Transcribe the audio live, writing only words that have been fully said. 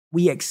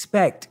we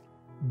expect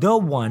the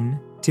one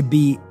to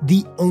be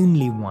the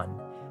only one.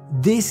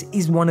 This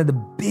is one of the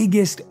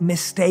biggest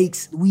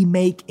mistakes we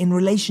make in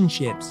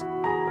relationships.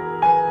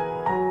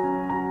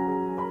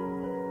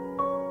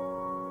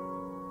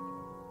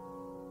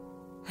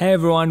 Hey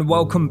everyone,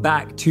 welcome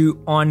back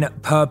to On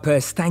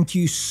Purpose. Thank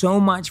you so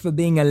much for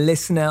being a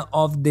listener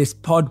of this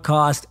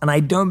podcast. And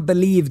I don't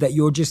believe that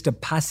you're just a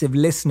passive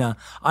listener.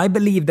 I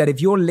believe that if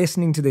you're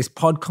listening to this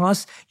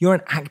podcast, you're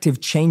an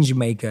active change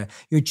maker.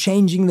 You're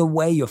changing the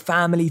way your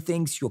family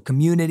thinks, your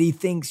community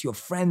thinks, your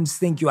friends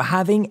think. You're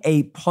having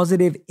a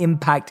positive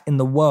impact in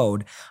the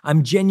world.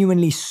 I'm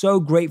genuinely so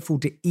grateful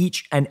to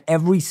each and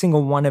every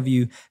single one of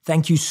you.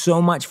 Thank you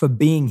so much for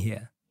being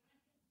here.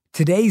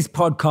 Today's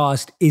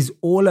podcast is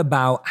all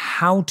about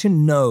how to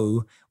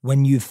know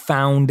when you've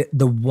found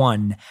the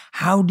one.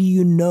 How do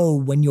you know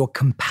when you're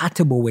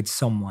compatible with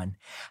someone?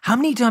 How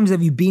many times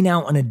have you been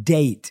out on a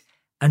date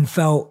and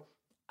felt,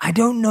 I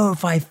don't know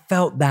if I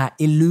felt that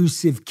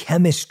elusive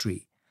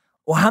chemistry?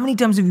 Or how many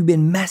times have you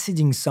been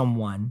messaging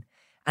someone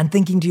and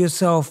thinking to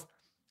yourself,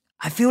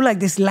 I feel like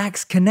this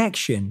lacks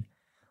connection?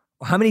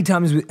 Or how many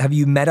times have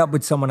you met up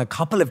with someone a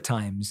couple of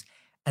times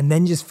and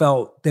then just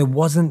felt there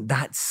wasn't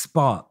that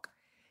spark?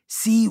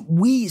 See,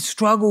 we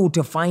struggle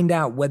to find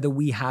out whether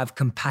we have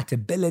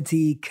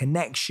compatibility,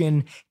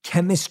 connection,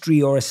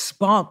 chemistry, or a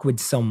spark with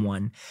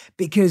someone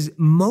because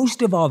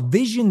most of our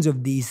visions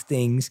of these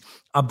things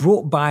are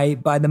brought by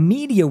the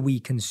media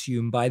we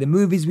consume, by the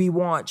movies we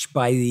watch,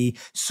 by the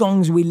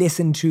songs we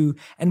listen to,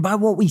 and by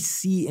what we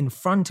see in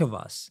front of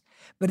us.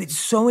 But it's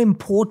so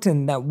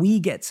important that we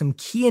get some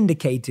key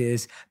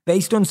indicators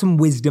based on some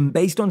wisdom,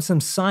 based on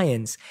some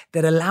science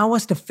that allow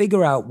us to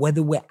figure out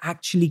whether we're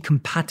actually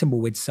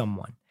compatible with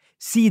someone.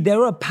 See,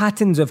 there are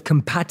patterns of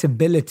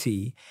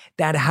compatibility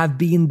that have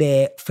been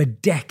there for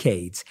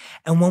decades.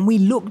 And when we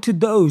look to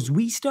those,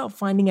 we start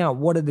finding out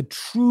what are the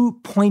true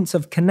points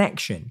of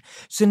connection.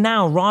 So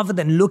now, rather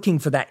than looking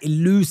for that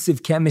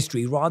elusive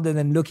chemistry, rather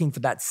than looking for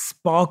that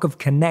spark of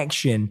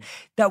connection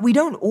that we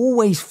don't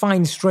always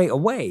find straight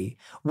away,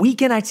 we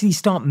can actually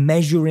start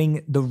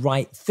measuring the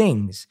right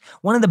things.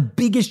 One of the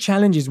biggest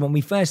challenges when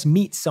we first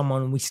meet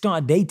someone and we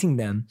start dating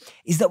them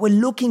is that we're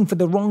looking for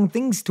the wrong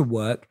things to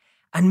work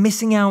and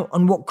missing out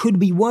on what could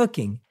be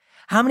working.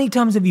 How many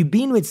times have you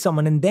been with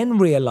someone and then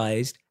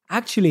realized,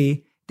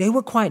 actually, they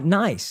were quite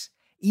nice,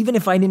 even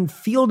if I didn't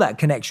feel that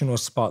connection or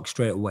spark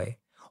straight away?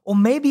 Or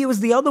maybe it was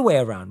the other way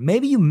around.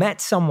 Maybe you met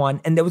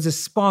someone and there was a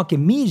spark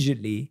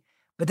immediately,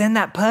 but then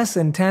that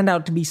person turned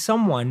out to be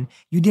someone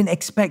you didn't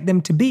expect them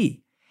to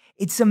be.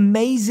 It's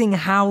amazing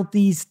how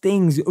these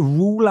things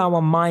rule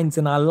our minds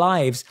and our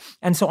lives.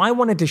 And so I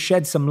wanted to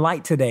shed some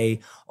light today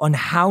on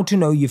how to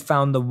know you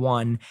found the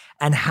one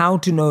and how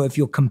to know if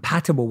you're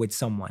compatible with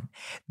someone.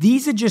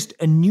 These are just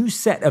a new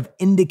set of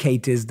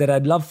indicators that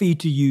I'd love for you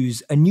to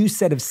use, a new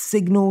set of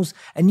signals,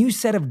 a new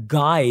set of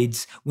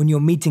guides when you're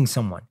meeting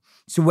someone.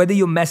 So whether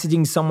you're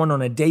messaging someone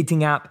on a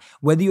dating app,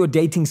 whether you're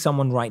dating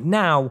someone right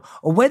now,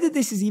 or whether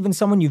this is even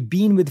someone you've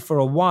been with for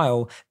a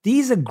while,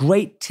 these are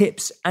great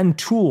tips and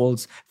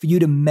tools for you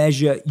to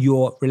measure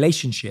your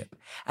relationship.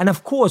 And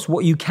of course,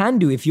 what you can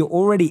do if you're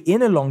already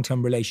in a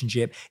long-term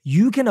relationship,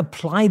 you can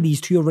apply these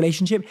to your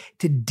relationship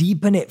to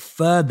deepen it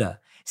further.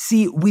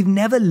 See, we've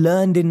never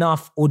learned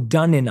enough or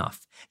done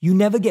enough. You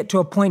never get to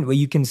a point where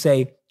you can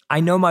say, I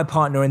know my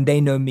partner and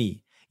they know me.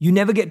 You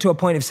never get to a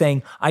point of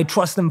saying, I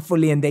trust them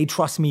fully and they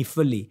trust me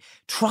fully.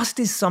 Trust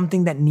is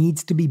something that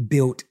needs to be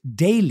built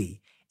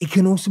daily. It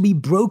can also be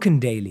broken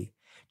daily.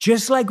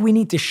 Just like we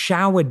need to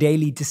shower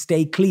daily to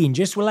stay clean,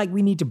 just like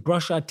we need to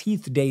brush our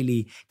teeth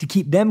daily to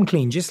keep them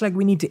clean, just like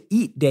we need to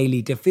eat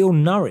daily to feel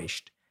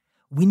nourished,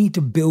 we need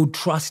to build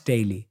trust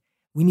daily.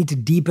 We need to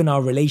deepen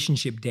our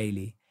relationship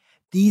daily.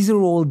 These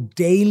are all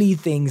daily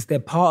things. They're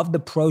part of the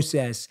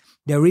process.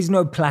 There is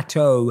no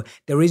plateau.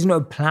 There is no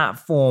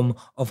platform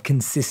of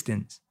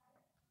consistency.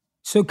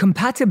 So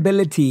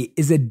compatibility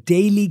is a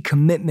daily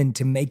commitment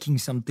to making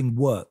something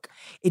work.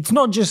 It's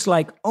not just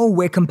like, oh,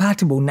 we're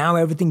compatible, now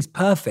everything's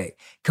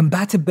perfect.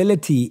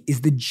 Compatibility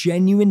is the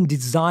genuine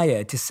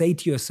desire to say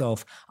to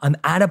yourself, I'm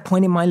at a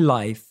point in my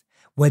life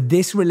where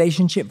this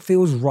relationship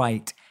feels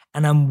right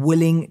and I'm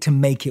willing to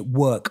make it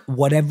work,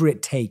 whatever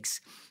it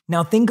takes.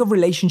 Now think of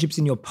relationships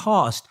in your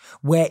past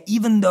where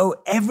even though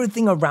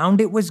everything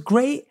around it was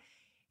great,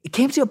 it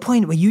came to a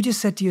point where you just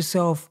said to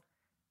yourself,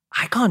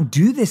 I can't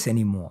do this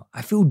anymore.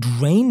 I feel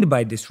drained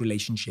by this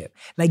relationship.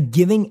 Like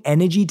giving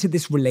energy to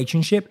this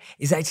relationship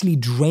is actually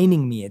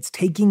draining me. It's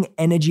taking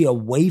energy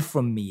away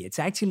from me. It's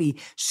actually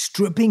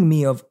stripping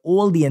me of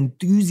all the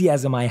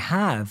enthusiasm I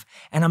have,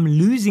 and I'm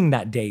losing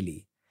that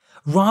daily.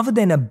 Rather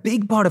than a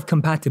big part of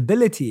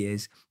compatibility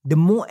is the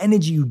more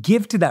energy you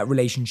give to that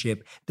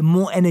relationship, the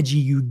more energy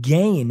you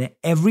gain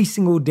every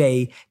single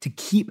day to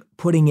keep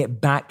putting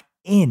it back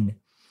in.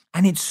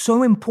 And it's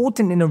so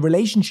important in a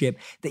relationship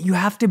that you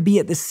have to be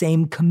at the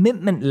same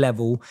commitment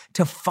level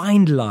to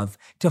find love,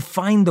 to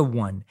find the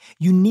one.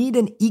 You need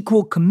an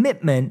equal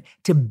commitment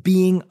to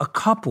being a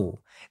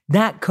couple.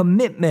 That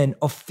commitment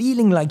of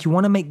feeling like you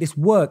want to make this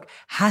work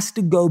has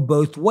to go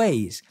both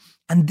ways.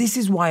 And this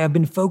is why I've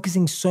been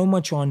focusing so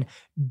much on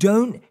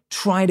don't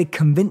try to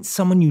convince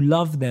someone you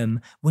love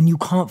them when you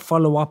can't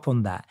follow up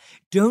on that.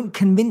 Don't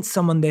convince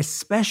someone they're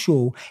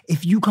special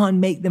if you can't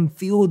make them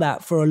feel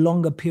that for a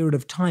longer period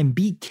of time.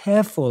 Be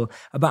careful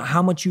about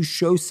how much you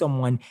show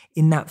someone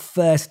in that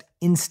first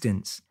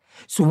instance.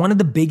 So one of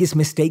the biggest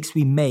mistakes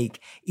we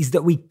make is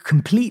that we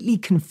completely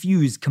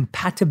confuse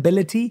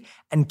compatibility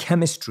and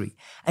chemistry.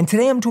 And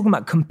today I'm talking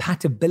about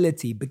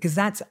compatibility because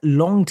that's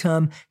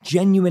long-term,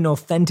 genuine,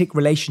 authentic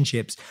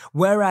relationships.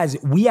 Whereas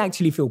we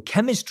actually feel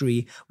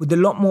chemistry with a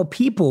lot more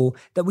people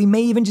that we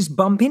may even just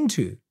bump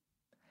into.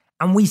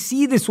 And we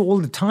see this all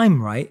the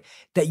time, right?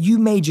 That you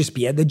may just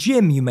be at the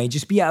gym, you may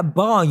just be at a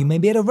bar, you may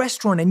be at a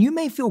restaurant, and you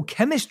may feel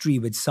chemistry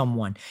with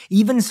someone,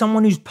 even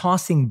someone who's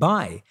passing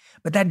by.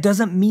 But that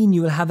doesn't mean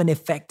you will have an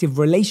effective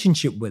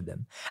relationship with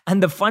them.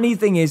 And the funny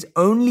thing is,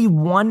 only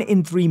 1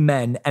 in 3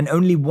 men and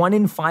only 1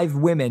 in 5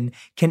 women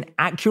can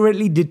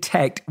accurately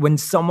detect when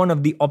someone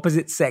of the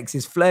opposite sex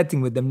is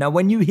flirting with them. Now,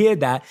 when you hear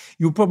that,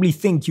 you'll probably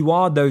think you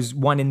are those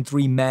 1 in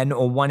 3 men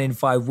or 1 in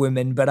 5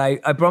 women, but I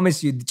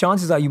promise you, the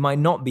chances are you might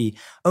not be.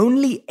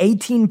 Only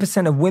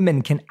 18% of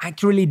women can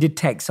accurately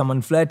detect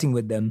someone flirting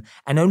with them,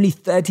 and only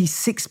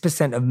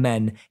 36% of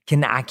men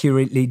can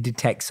accurately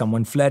detect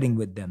someone flirting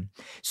with them.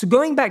 So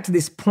going back to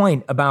this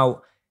point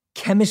about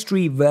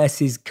chemistry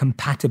versus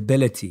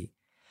compatibility.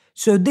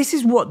 So this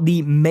is what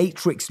the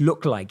matrix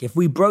looked like. If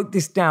we broke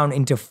this down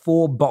into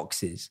 4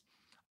 boxes,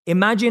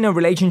 imagine a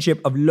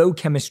relationship of low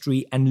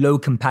chemistry and low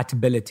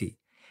compatibility.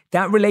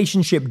 That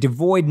relationship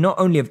devoid not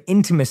only of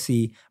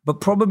intimacy,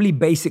 but probably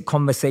basic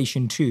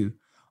conversation too.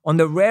 On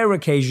the rare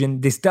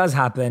occasion, this does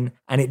happen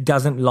and it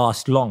doesn't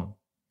last long.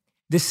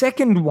 The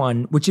second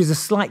one, which is a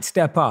slight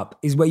step up,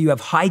 is where you have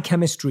high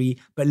chemistry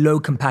but low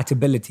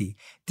compatibility.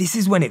 This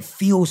is when it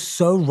feels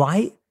so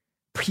right,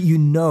 but you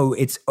know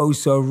it's oh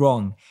so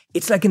wrong.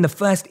 It's like in the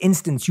first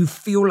instance, you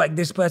feel like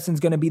this person's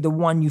going to be the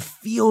one. You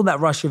feel that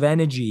rush of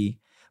energy.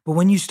 But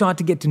when you start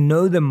to get to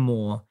know them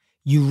more,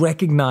 you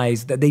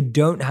recognize that they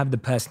don't have the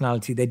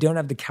personality, they don't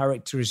have the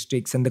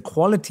characteristics and the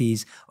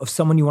qualities of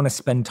someone you want to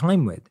spend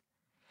time with.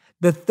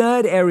 The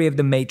third area of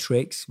the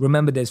matrix,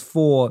 remember there's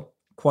 4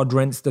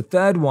 quadrants. The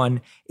third one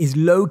is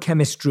low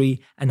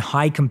chemistry and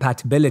high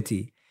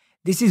compatibility.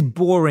 This is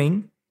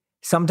boring.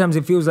 Sometimes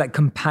it feels like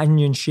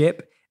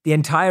companionship. The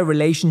entire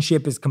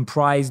relationship is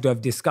comprised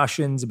of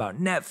discussions about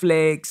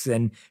Netflix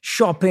and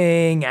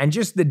shopping and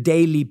just the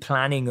daily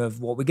planning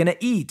of what we're going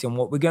to eat and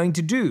what we're going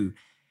to do.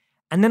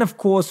 And then, of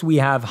course, we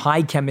have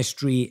high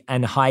chemistry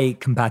and high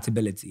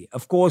compatibility.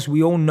 Of course,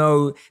 we all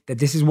know that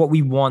this is what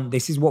we want.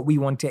 This is what we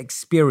want to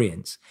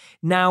experience.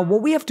 Now,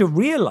 what we have to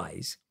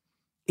realize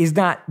is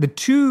that the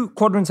 2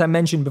 quadrants I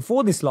mentioned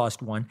before this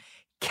last one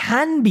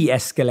can be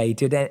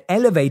escalated and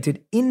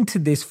elevated into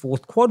this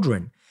 4th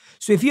quadrant.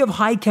 So if you have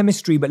high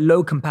chemistry but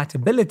low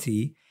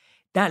compatibility,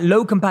 that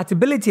low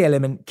compatibility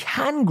element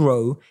can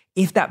grow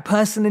if that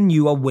person and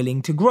you are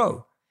willing to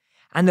grow.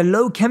 And the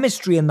low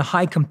chemistry and the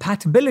high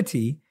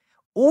compatibility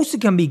also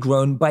can be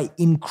grown by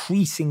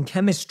increasing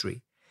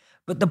chemistry.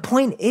 But the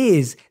point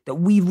is that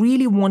we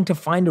really want to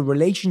find a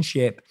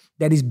relationship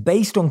that is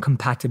based on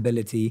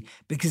compatibility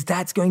because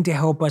that's going to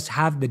help us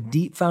have the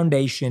deep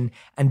foundation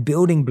and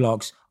building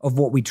blocks of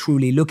what we're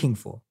truly looking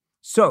for.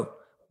 So,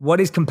 what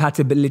is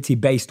compatibility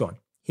based on?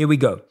 Here we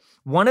go.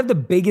 One of the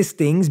biggest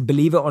things,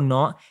 believe it or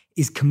not,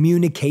 is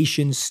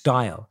communication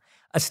style.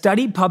 A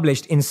study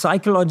published in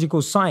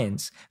Psychological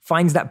Science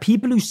finds that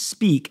people who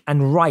speak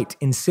and write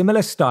in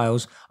similar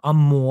styles are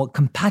more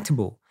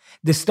compatible.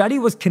 The study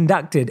was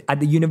conducted at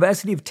the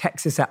University of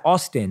Texas at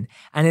Austin,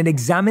 and it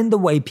examined the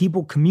way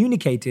people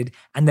communicated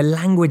and the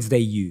language they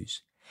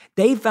use.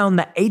 They found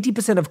that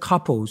 80% of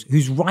couples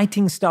whose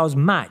writing styles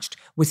matched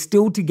were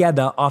still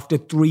together after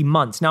 3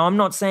 months. Now, I'm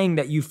not saying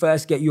that you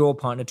first get your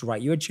partner to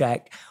write you a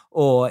check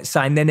or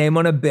sign their name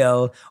on a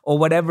bill or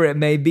whatever it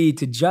may be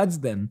to judge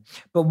them.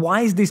 But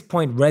why is this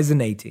point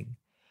resonating?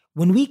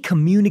 When we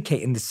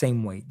communicate in the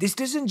same way, this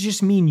doesn't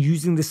just mean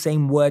using the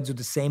same words or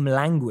the same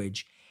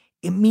language.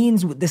 It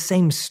means with the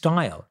same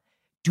style.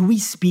 Do we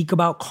speak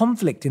about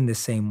conflict in the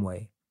same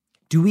way?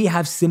 Do we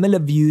have similar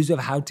views of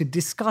how to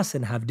discuss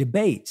and have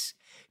debates?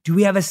 Do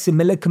we have a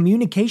similar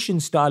communication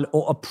style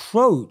or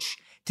approach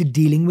to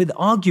dealing with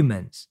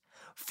arguments?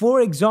 For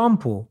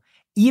example,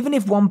 even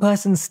if one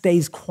person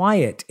stays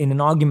quiet in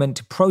an argument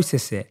to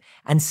process it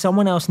and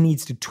someone else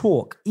needs to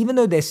talk, even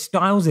though their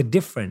styles are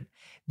different,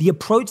 the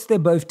approach they're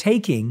both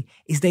taking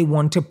is they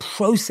want to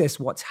process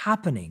what's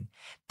happening.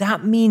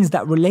 That means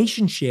that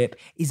relationship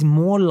is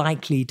more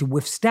likely to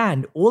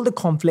withstand all the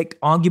conflict,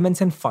 arguments,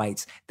 and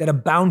fights that are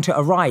bound to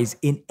arise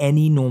in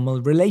any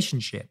normal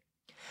relationship.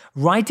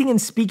 Writing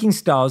and speaking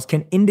styles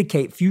can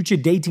indicate future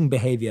dating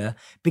behavior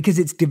because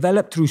it's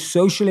developed through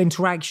social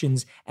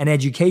interactions and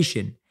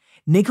education.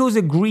 Nichols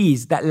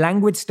agrees that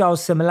language style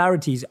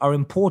similarities are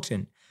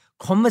important.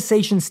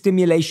 Conversation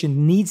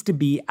stimulation needs to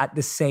be at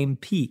the same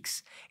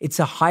peaks. It's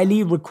a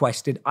highly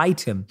requested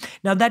item.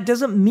 Now, that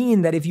doesn't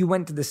mean that if you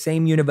went to the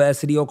same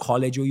university or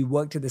college or you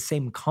worked at the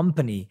same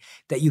company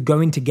that you're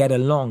going to get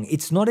along.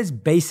 It's not as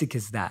basic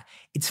as that.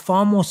 It's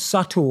far more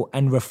subtle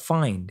and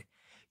refined.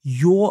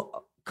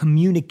 Your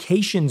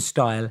communication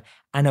style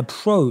and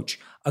approach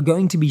are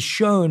going to be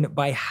shown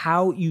by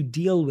how you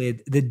deal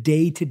with the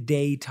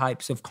day-to-day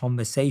types of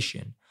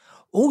conversation.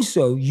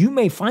 Also, you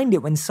may find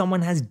it when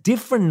someone has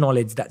different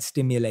knowledge that's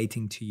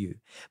stimulating to you.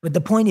 But the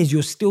point is,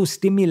 you're still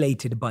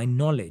stimulated by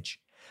knowledge.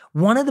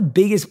 One of the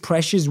biggest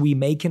pressures we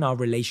make in our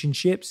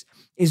relationships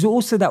is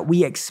also that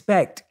we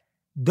expect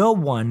the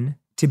one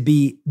to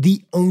be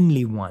the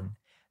only one.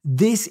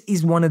 This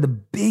is one of the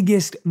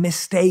biggest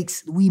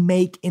mistakes we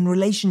make in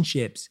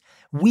relationships.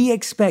 We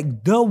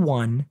expect the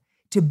one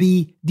to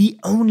be the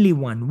only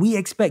one. We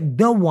expect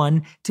the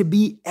one to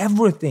be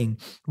everything.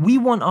 We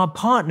want our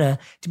partner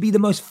to be the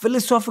most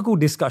philosophical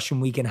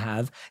discussion we can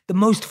have, the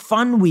most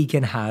fun we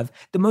can have,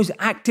 the most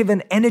active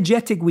and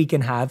energetic we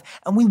can have,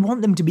 and we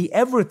want them to be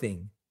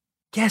everything.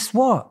 Guess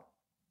what?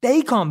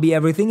 They can't be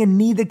everything, and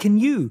neither can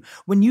you.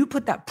 When you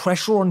put that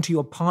pressure onto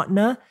your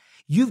partner,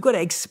 you've got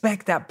to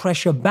expect that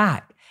pressure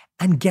back.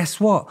 And guess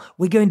what?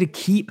 We're going to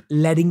keep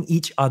letting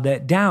each other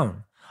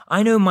down.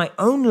 I know in my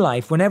own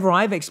life, whenever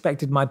I've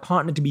expected my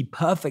partner to be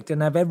perfect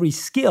and have every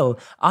skill,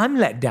 I'm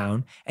let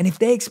down. And if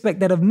they expect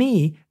that of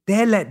me,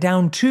 they're let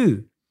down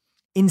too.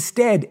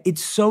 Instead,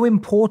 it's so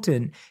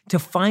important to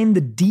find the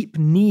deep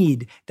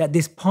need that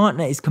this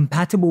partner is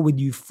compatible with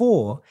you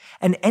for,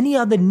 and any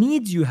other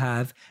needs you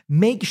have,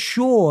 make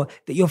sure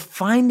that you're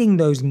finding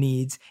those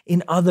needs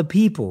in other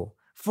people.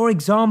 For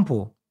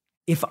example,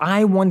 if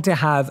I want to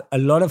have a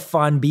lot of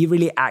fun, be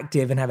really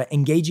active, and have an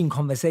engaging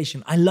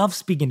conversation, I love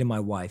speaking to my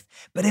wife.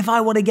 But if I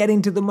want to get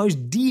into the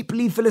most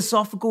deeply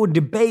philosophical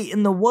debate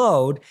in the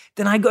world,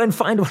 then I go and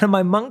find one of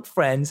my monk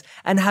friends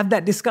and have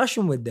that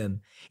discussion with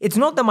them. It's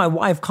not that my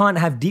wife can't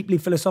have deeply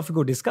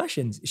philosophical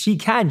discussions. She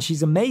can.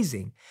 She's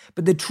amazing.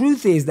 But the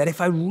truth is that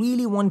if I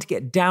really want to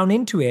get down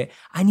into it,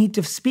 I need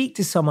to speak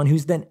to someone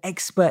who's then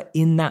expert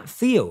in that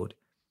field.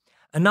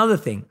 Another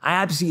thing, I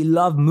absolutely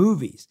love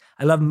movies.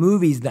 I love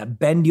movies that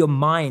bend your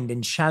mind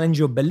and challenge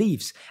your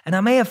beliefs. And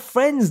I may have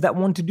friends that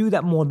want to do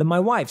that more than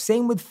my wife.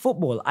 Same with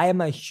football. I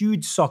am a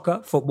huge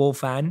football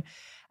fan.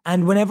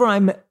 And whenever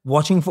I'm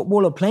watching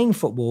football or playing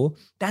football,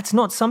 that's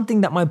not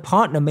something that my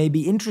partner may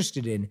be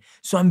interested in.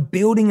 So I'm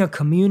building a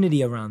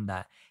community around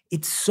that.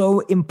 It's so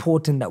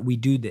important that we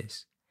do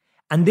this.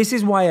 And this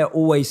is why I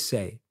always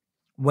say,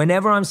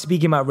 whenever I'm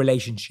speaking about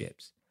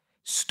relationships,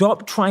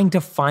 stop trying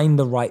to find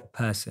the right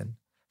person.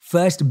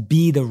 First,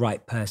 be the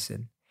right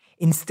person.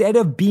 Instead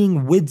of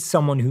being with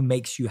someone who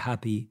makes you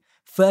happy,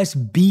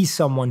 first be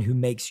someone who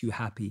makes you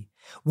happy.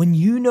 When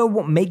you know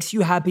what makes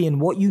you happy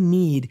and what you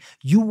need,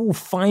 you will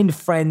find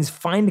friends,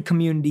 find a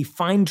community,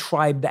 find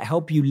tribe that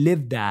help you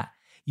live that.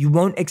 You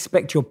won't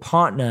expect your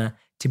partner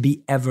to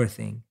be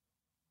everything.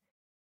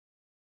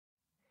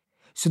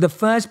 So the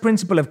first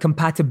principle of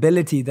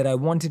compatibility that I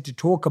wanted to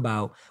talk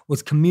about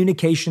was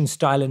communication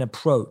style and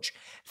approach.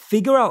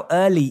 Figure out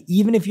early,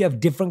 even if you have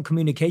different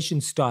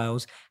communication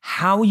styles,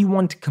 how you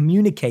want to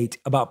communicate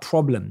about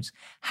problems,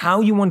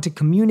 how you want to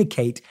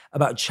communicate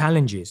about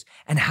challenges,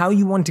 and how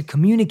you want to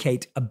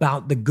communicate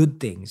about the good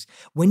things.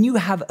 When you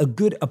have a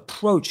good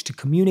approach to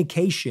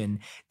communication,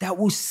 that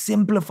will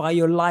simplify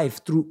your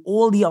life through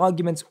all the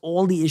arguments,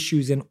 all the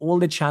issues, and all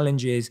the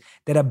challenges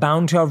that are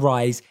bound to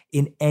arise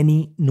in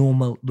any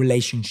normal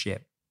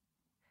relationship.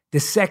 The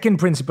second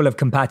principle of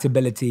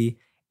compatibility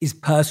is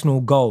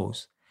personal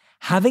goals.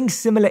 Having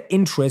similar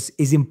interests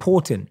is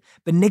important,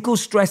 but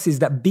Nichols stresses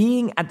that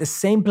being at the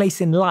same place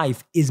in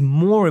life is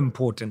more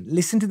important.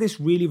 Listen to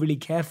this really, really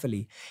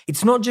carefully.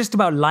 It's not just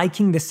about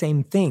liking the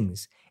same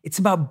things. It's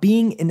about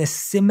being in a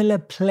similar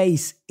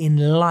place in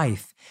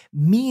life,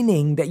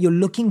 meaning that you're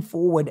looking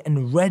forward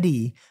and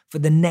ready for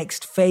the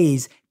next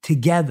phase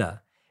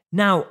together.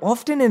 Now,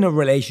 often in a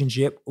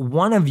relationship,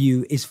 one of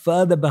you is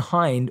further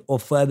behind or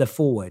further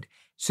forward.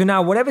 So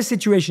now, whatever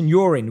situation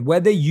you're in,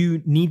 whether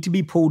you need to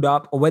be pulled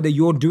up or whether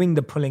you're doing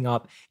the pulling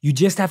up, you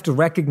just have to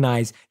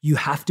recognize you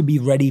have to be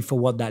ready for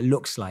what that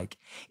looks like.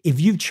 If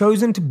you've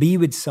chosen to be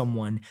with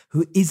someone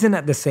who isn't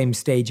at the same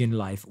stage in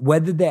life,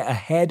 whether they're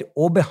ahead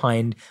or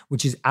behind,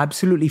 which is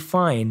absolutely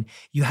fine,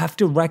 you have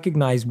to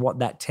recognize what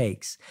that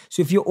takes.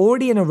 So if you're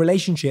already in a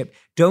relationship,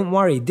 don't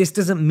worry. This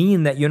doesn't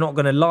mean that you're not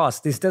going to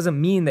last. This doesn't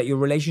mean that your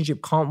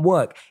relationship can't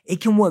work. It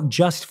can work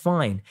just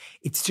fine.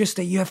 It's just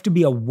that you have to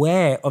be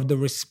aware of the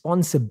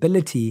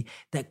responsibility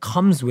that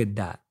comes with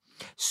that.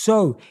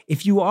 So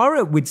if you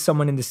are with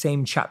someone in the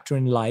same chapter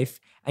in life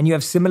and you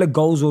have similar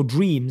goals or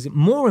dreams,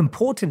 more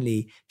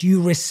importantly, do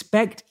you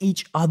respect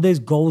each other's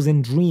goals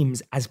and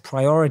dreams as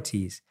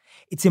priorities?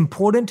 It's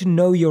important to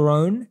know your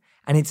own,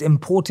 and it's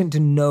important to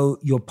know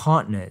your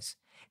partner's.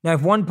 Now,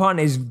 if one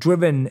partner is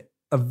driven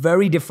a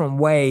very different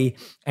way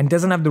and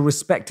doesn't have the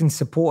respect and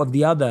support of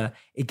the other,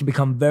 it can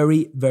become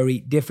very, very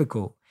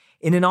difficult.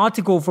 In an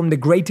article from the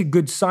Greater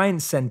Good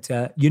Science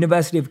Center,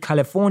 University of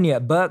California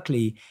at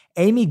Berkeley,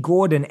 Amy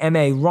Gordon,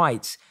 MA,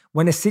 writes,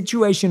 when a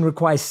situation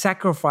requires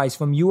sacrifice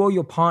from you or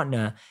your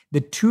partner, the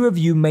two of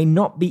you may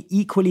not be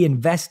equally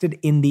invested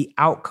in the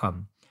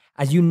outcome.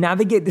 As you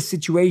navigate the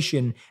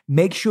situation,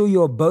 make sure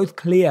you're both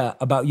clear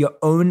about your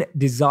own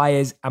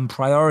desires and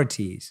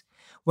priorities.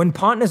 When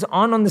partners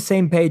aren't on the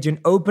same page and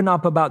open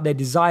up about their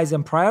desires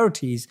and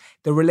priorities,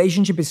 the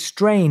relationship is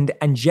strained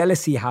and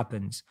jealousy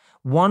happens.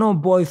 One or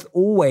both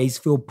always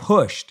feel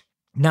pushed.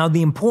 Now,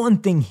 the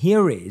important thing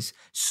here is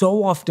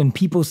so often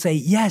people say,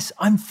 yes,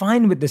 I'm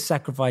fine with the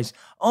sacrifice.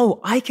 Oh,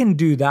 I can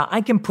do that.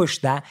 I can push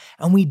that.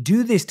 And we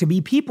do this to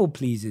be people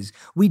pleasers.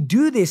 We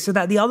do this so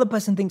that the other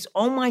person thinks,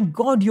 oh my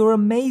God, you're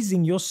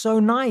amazing. You're so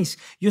nice.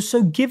 You're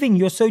so giving.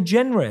 You're so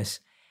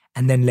generous.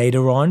 And then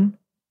later on,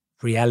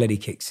 reality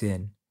kicks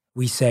in.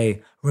 We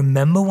say,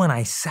 remember when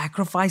I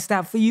sacrificed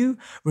that for you?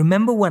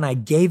 Remember when I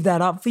gave that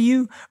up for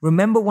you?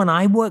 Remember when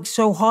I worked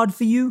so hard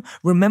for you?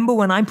 Remember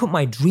when I put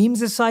my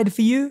dreams aside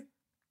for you?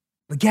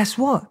 But guess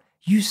what?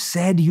 You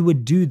said you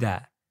would do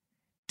that.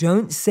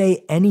 Don't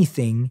say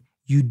anything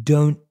you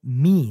don't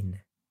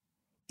mean.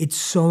 It's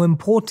so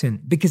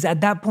important because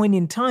at that point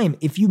in time,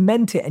 if you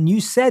meant it and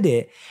you said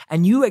it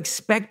and you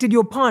expected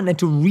your partner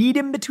to read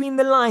in between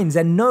the lines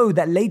and know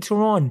that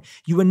later on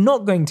you were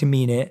not going to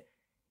mean it,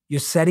 you're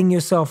setting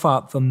yourself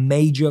up for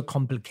major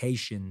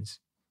complications.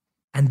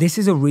 And this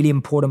is a really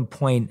important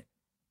point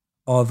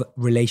of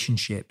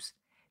relationships.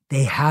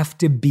 They have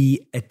to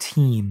be a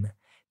team.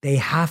 They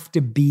have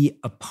to be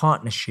a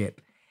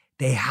partnership.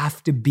 They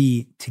have to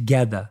be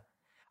together.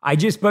 I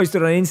just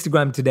posted on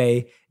Instagram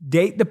today,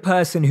 date the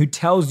person who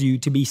tells you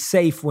to be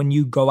safe when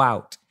you go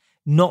out,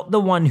 not the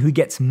one who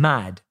gets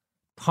mad.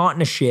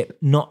 Partnership,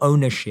 not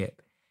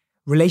ownership.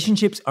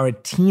 Relationships are a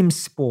team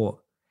sport.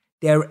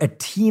 They're a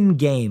team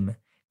game.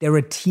 They're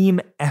a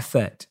team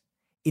effort.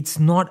 It's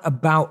not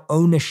about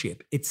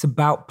ownership. It's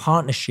about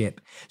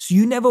partnership. So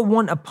you never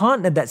want a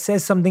partner that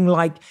says something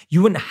like,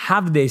 you wouldn't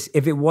have this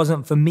if it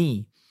wasn't for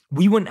me.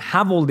 We wouldn't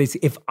have all this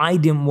if I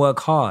didn't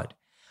work hard.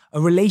 A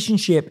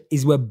relationship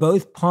is where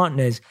both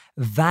partners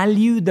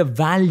value the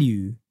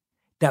value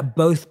that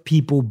both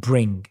people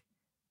bring.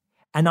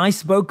 And I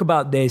spoke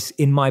about this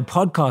in my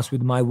podcast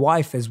with my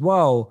wife as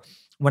well,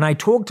 when I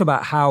talked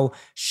about how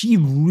she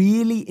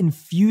really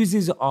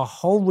infuses our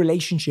whole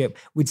relationship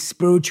with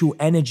spiritual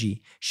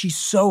energy. She's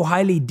so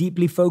highly,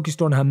 deeply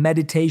focused on her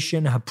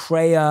meditation, her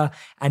prayer,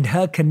 and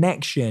her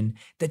connection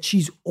that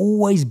she's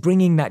always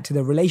bringing that to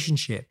the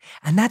relationship.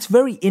 And that's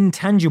very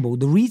intangible.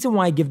 The reason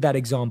why I give that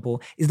example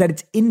is that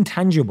it's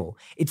intangible.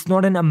 It's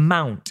not an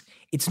amount.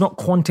 It's not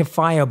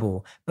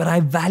quantifiable, but I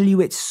value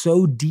it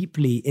so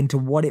deeply into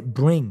what it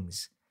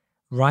brings,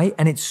 right?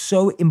 And it's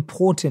so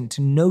important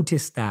to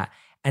notice that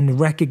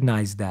and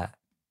recognize that.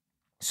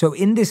 So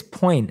in this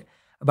point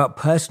about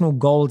personal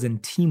goals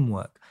and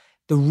teamwork,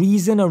 the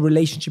reason a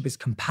relationship is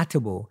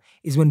compatible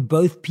is when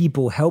both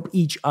people help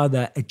each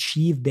other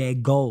achieve their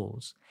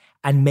goals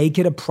and make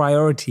it a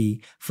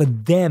priority for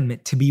them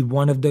to be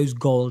one of those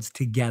goals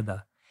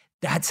together.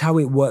 That's how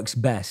it works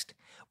best.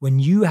 When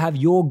you have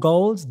your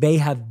goals, they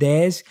have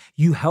theirs,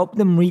 you help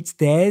them reach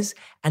theirs,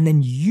 and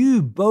then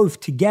you both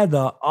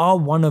together are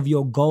one of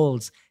your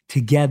goals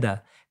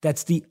together.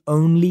 That's the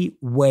only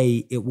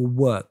way it will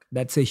work.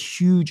 That's a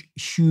huge,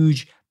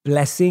 huge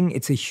blessing.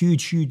 It's a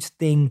huge, huge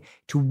thing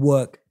to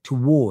work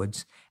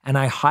towards. And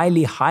I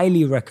highly,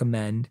 highly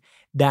recommend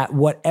that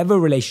whatever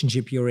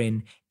relationship you're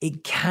in,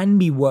 it can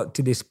be worked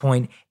to this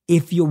point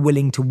if you're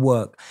willing to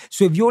work.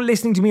 So if you're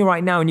listening to me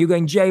right now and you're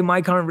going, Jay,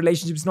 my current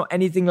relationship is not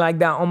anything like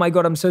that. Oh my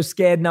God, I'm so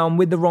scared now. I'm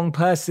with the wrong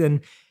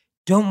person.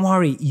 Don't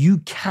worry, you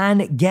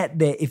can get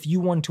there if you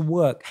want to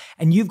work.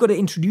 And you've got to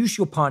introduce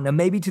your partner,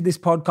 maybe to this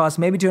podcast,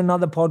 maybe to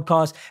another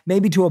podcast,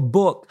 maybe to a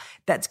book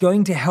that's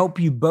going to help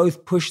you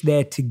both push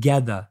there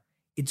together.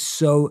 It's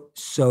so,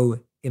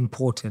 so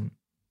important.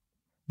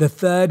 The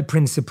third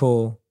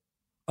principle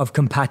of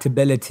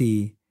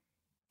compatibility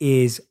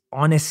is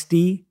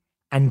honesty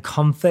and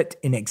comfort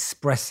in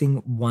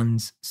expressing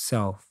one's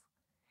self.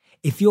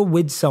 If you're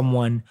with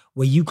someone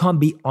where you can't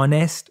be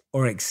honest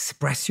or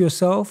express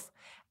yourself,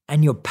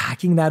 and you're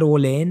packing that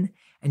all in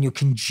and you're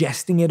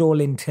congesting it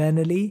all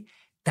internally,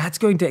 that's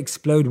going to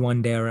explode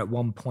one day or at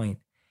one point.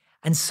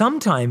 And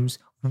sometimes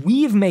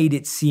we've made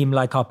it seem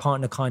like our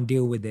partner can't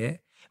deal with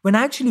it, when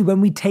actually when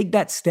we take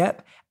that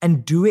step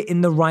and do it in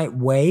the right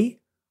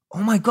way,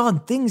 oh my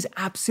God, things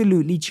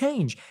absolutely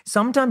change.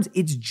 Sometimes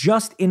it's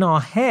just in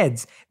our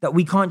heads that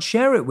we can't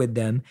share it with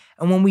them.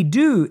 And when we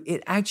do,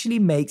 it actually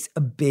makes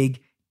a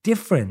big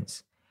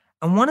difference.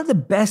 And one of the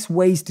best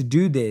ways to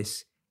do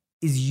this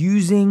is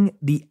using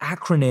the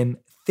acronym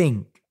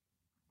THINK.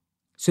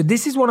 So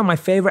this is one of my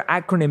favorite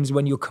acronyms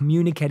when you're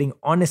communicating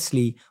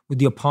honestly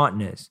with your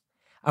partners.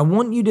 I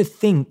want you to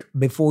think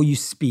before you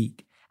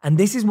speak. And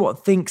this is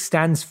what THINK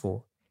stands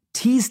for.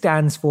 T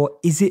stands for,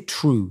 is it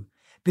true?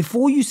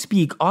 Before you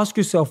speak, ask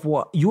yourself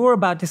what you're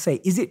about to say.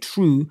 Is it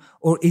true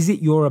or is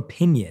it your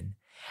opinion?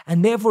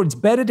 And therefore, it's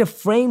better to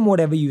frame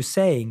whatever you're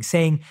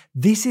saying,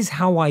 this is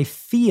how I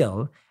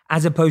feel,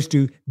 as opposed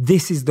to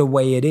this is the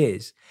way it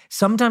is.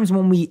 Sometimes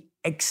when we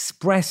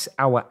express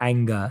our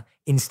anger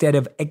instead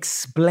of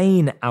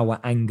explain our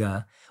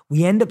anger,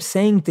 we end up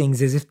saying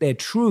things as if they're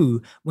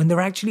true when they're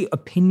actually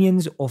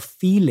opinions or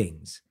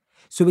feelings.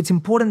 So it's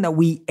important that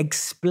we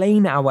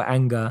explain our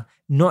anger,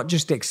 not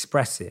just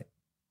express it.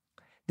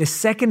 The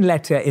second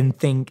letter in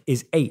think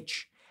is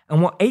H.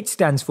 And what H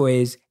stands for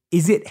is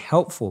it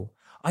helpful?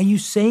 Are you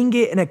saying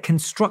it in a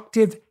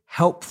constructive,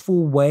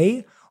 helpful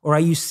way, or are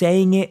you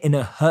saying it in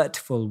a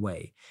hurtful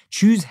way?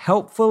 Choose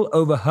helpful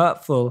over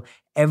hurtful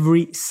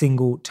every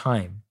single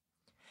time.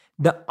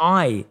 The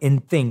I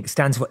in think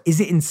stands for, is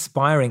it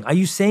inspiring? Are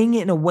you saying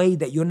it in a way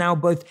that you're now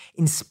both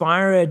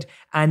inspired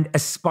and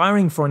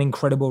aspiring for an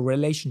incredible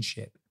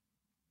relationship?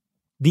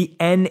 The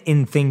N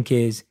in think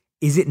is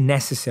it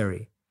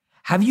necessary?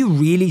 Have you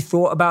really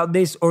thought about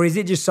this, or is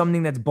it just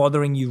something that's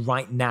bothering you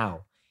right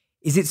now?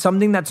 Is it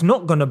something that's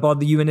not going to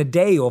bother you in a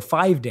day or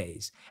 5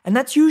 days? And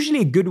that's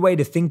usually a good way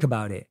to think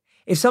about it.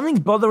 If something's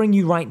bothering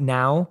you right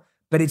now,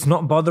 but it's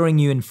not bothering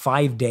you in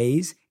 5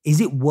 days,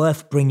 is it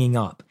worth bringing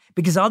up?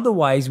 Because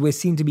otherwise we're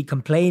seen to be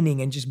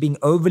complaining and just being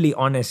overly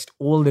honest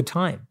all the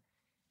time.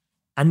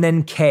 And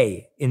then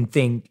K in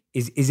think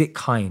is it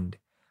kind?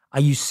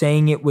 Are you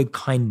saying it with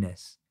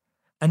kindness?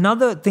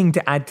 Another thing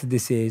to add to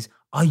this is,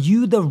 are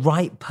you the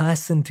right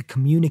person to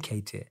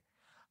communicate it?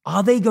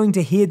 Are they going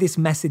to hear this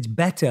message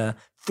better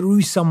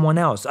through someone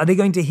else? Are they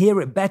going to hear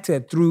it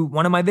better through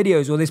one of my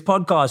videos or this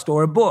podcast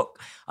or a book?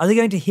 Are they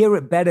going to hear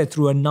it better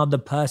through another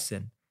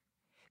person?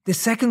 The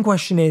second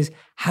question is,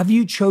 have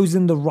you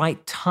chosen the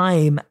right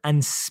time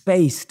and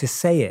space to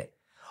say it?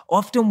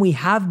 Often we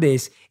have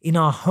this in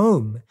our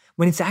home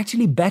when it's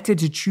actually better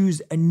to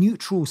choose a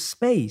neutral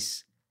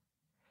space.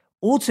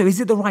 Also, is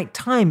it the right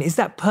time? Is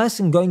that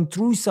person going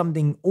through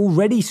something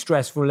already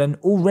stressful and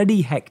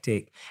already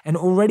hectic and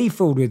already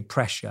filled with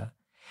pressure?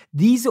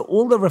 These are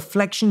all the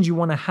reflections you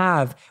want to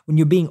have when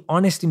you're being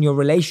honest in your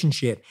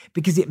relationship,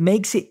 because it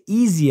makes it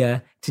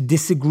easier to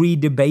disagree,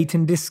 debate,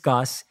 and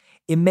discuss.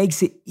 It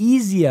makes it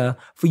easier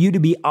for you to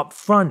be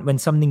upfront when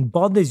something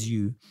bothers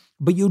you,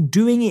 but you're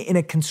doing it in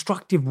a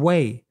constructive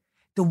way.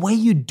 The way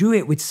you do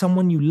it with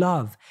someone you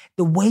love,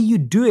 the way you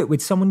do it with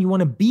someone you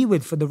want to be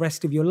with for the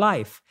rest of your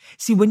life.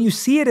 See, when you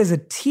see it as a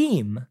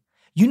team,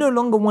 you no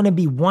longer want to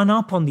be one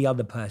up on the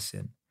other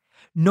person.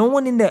 No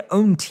one in their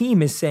own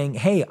team is saying,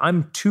 hey,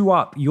 I'm 2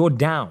 up, you're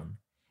down.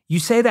 You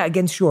say that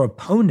against your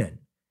opponent.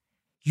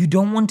 You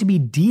don't want to be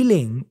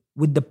dealing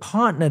with the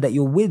partner that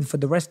you're with for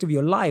the rest of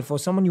your life, or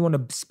someone you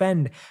want to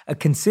spend a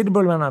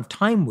considerable amount of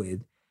time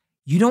with.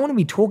 You don't want to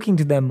be talking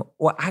to them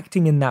or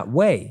acting in that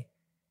way.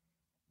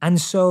 And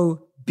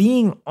so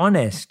being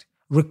honest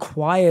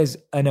requires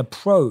an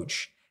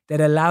approach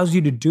that allows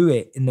you to do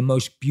it in the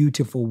most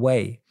beautiful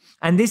way.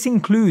 And this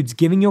includes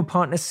giving your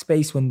partner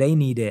space when they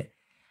need it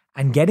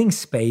and getting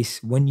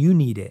space when you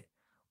need it.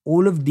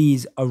 All of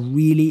these are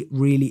really,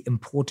 really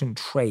important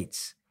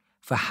traits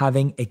for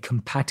having a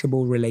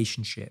compatible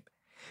relationship.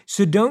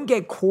 So don't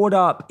get caught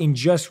up in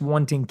just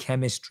wanting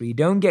chemistry.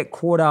 Don't get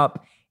caught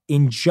up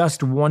in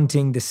just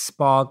wanting the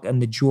spark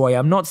and the joy.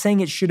 I'm not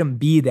saying it shouldn't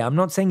be there. I'm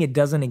not saying it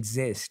doesn't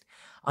exist.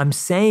 I'm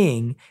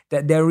saying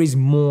that there is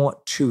more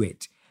to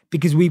it,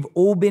 because we've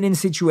all been in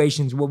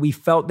situations where we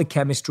felt the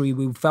chemistry,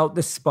 we felt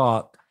the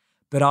spark,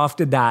 but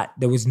after that,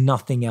 there was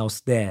nothing else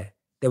there.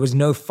 There was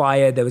no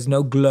fire, there was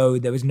no glow,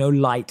 there was no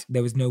light,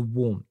 there was no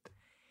warmth.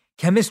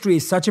 Chemistry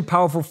is such a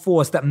powerful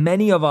force that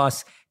many of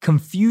us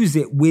confuse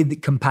it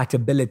with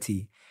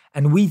compatibility.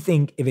 And we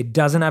think if it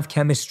doesn't have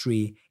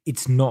chemistry,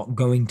 it's not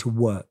going to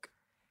work.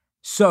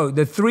 So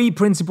the 3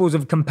 principles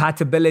of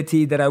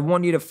compatibility that I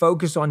want you to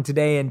focus on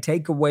today and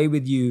take away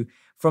with you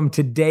from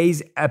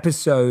today's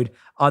episode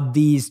are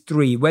these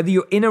 3. Whether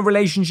you're in a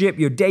relationship,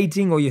 you're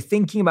dating, or you're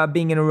thinking about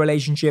being in a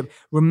relationship,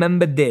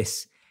 remember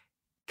this: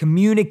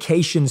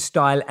 communication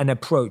style and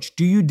approach.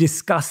 Do you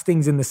discuss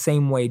things in the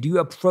same way? Do you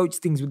approach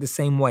things with the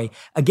same way?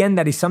 Again,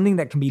 that is something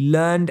that can be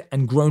learned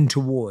and grown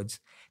towards.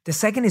 The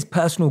second is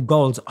personal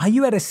goals. Are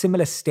you at a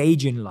similar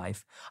stage in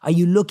life? Are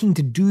you looking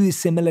to do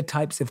similar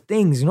types of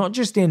things? Not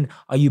just in,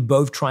 are you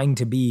both trying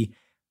to be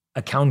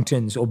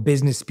accountants or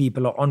business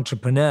people or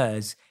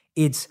entrepreneurs?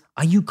 It's,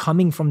 are you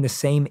coming from the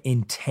same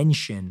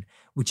intention,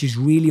 which is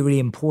really, really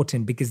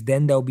important, because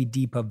then there'll be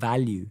deeper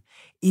value.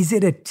 Is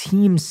it a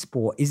team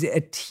sport? Is it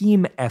a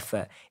team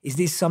effort? Is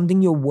this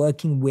something you're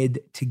working with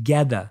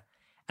together?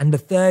 And the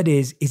third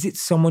is it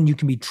someone you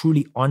can be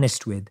truly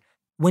honest with?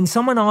 When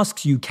someone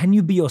asks you, can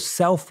you be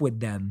yourself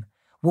with them?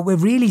 What we're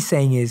really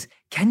saying is,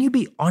 can you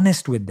be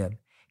honest with them?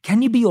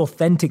 Can you be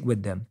authentic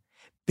with them?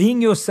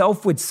 Being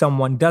yourself with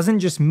someone doesn't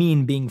just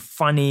mean being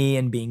funny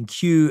and being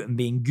cute and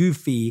being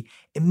goofy.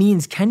 It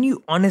means, can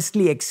you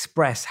honestly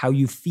express how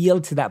you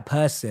feel to that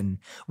person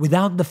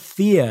without the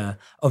fear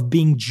of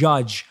being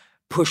judged,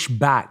 pushed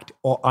back,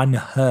 or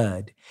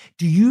unheard?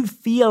 Do you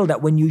feel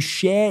that when you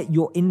share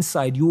your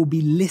insight, you will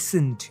be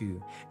listened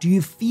to? Do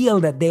you feel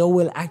that they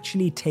will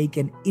actually take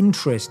an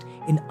interest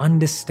in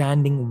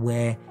understanding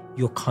where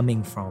you're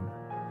coming from?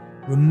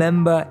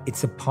 Remember,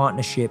 it's a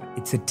partnership,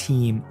 it's a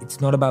team.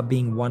 It's not about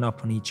being one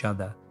up on each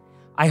other.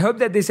 I hope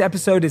that this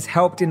episode has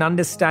helped in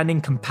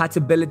understanding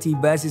compatibility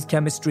versus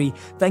chemistry.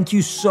 Thank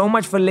you so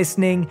much for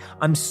listening.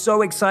 I'm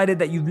so excited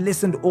that you've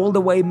listened all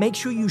the way. Make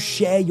sure you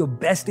share your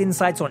best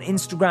insights on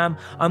Instagram.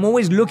 I'm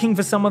always looking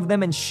for some of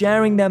them and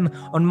sharing them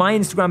on my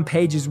Instagram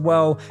page as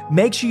well.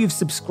 Make sure you've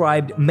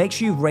subscribed, make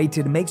sure you've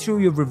rated, make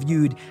sure you've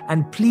reviewed,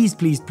 and please,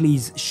 please,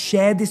 please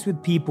share this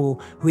with people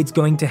who it's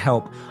going to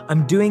help.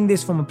 I'm doing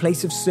this from a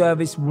place of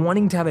service,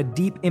 wanting to have a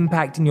deep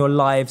impact in your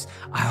lives.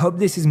 I hope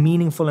this is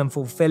meaningful and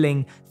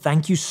fulfilling.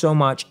 Thank you so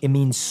much. It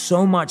means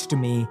so much to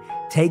me.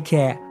 Take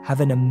care. Have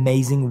an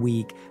amazing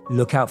week.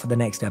 Look out for the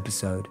next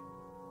episode.